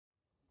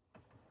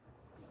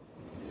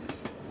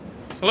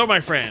Hello,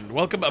 my friend.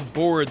 Welcome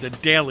aboard the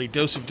Daily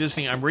Dose of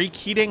Disney. I'm Ray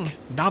Keating,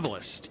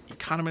 novelist,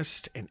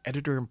 economist, and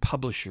editor and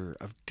publisher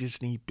of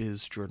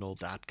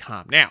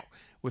DisneyBizJournal.com. Now,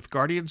 with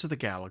Guardians of the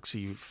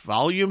Galaxy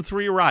Volume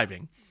 3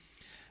 arriving,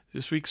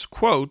 this week's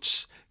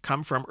quotes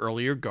come from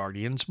earlier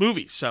Guardians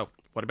movies. So,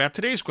 what about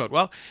today's quote?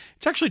 Well,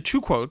 it's actually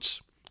two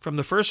quotes from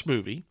the first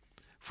movie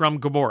from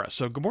Gamora.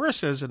 So, Gamora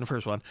says in the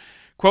first one,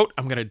 quote,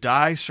 "I'm going to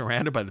die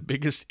surrounded by the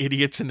biggest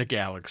idiots in the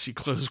galaxy,"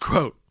 close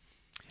quote.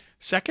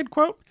 Second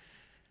quote,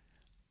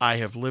 "I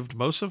have lived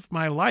most of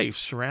my life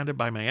surrounded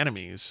by my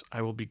enemies.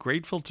 I will be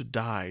grateful to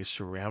die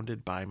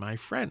surrounded by my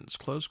friends,"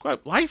 close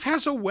quote. Life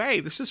has a way.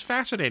 This is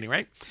fascinating,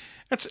 right?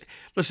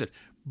 Listen,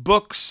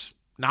 books,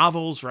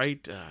 novels,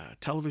 right?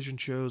 Television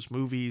shows,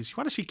 movies. You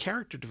want to see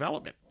character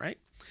development, right?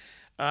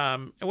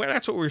 And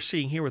that's what we're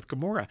seeing here with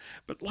Gamora.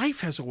 But life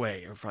has a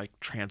way of like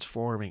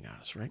transforming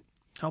us, right?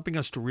 Helping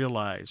us to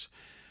realize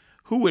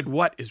who and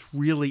what is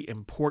really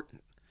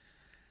important.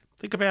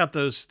 Think about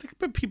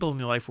people in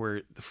your life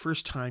where the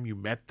first time you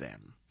met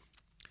them,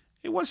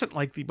 it wasn't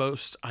like the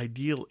most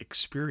ideal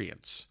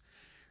experience,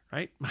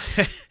 right?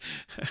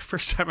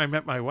 First time I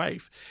met my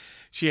wife,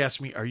 she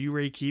asked me, "Are you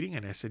Ray Keating?"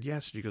 And I said,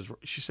 "Yes."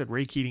 She said,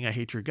 "Ray Keating, I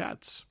hate your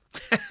guts."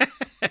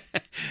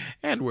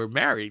 And we're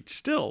married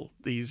still.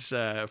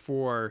 They're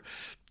going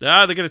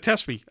to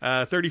test me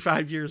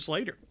 35 years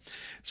later.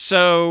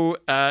 So,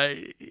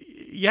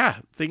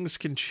 things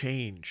can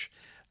change.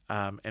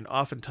 And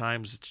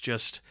oftentimes it's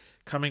just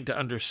coming to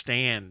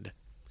understand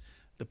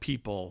the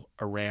people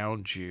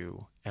around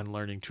you and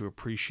learning to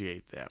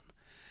appreciate them.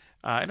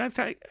 And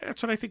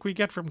that's what I think we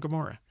get from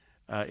Gamora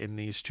in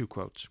these two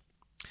quotes.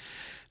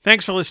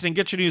 Thanks for listening.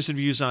 Get your news and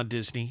views on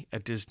Disney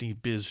at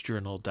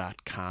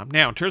DisneyBizJournal.com.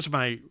 Now, in terms of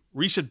my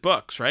recent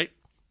books, right?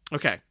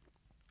 Okay.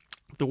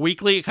 The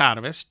Weekly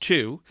Economist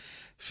 2,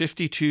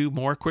 52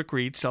 more quick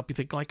reads to help you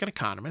think like an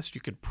economist.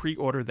 You can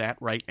pre-order that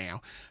right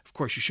now. Of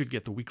course, you should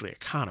get The Weekly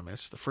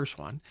Economist, the first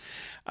one.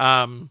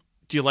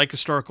 Do you like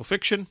historical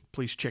fiction?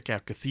 Please check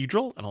out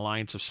Cathedral, an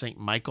Alliance of St.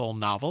 Michael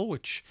novel,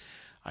 which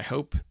I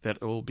hope that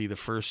it will be the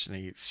first in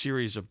a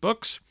series of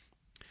books.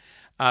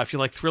 If you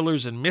like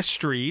thrillers and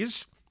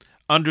mysteries,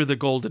 Under the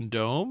Golden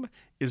Dome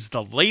is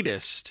the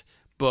latest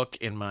book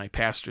in my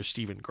Pastor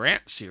Stephen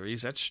Grant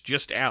series. That's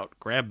just out.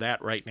 Grab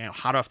that right now,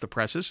 hot off the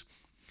presses.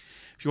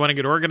 If you want to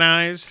get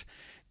organized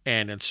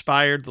and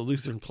inspired, the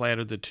Lutheran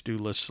Planner, the to-do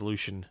list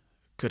solution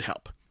could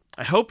help.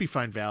 I hope you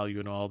find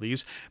value in all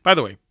these. By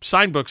the way,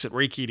 sign books at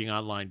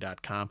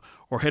raykeatingonline.com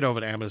or head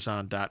over to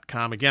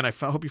amazon.com. Again, I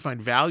hope you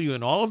find value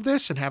in all of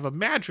this and have a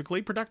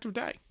magically productive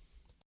day.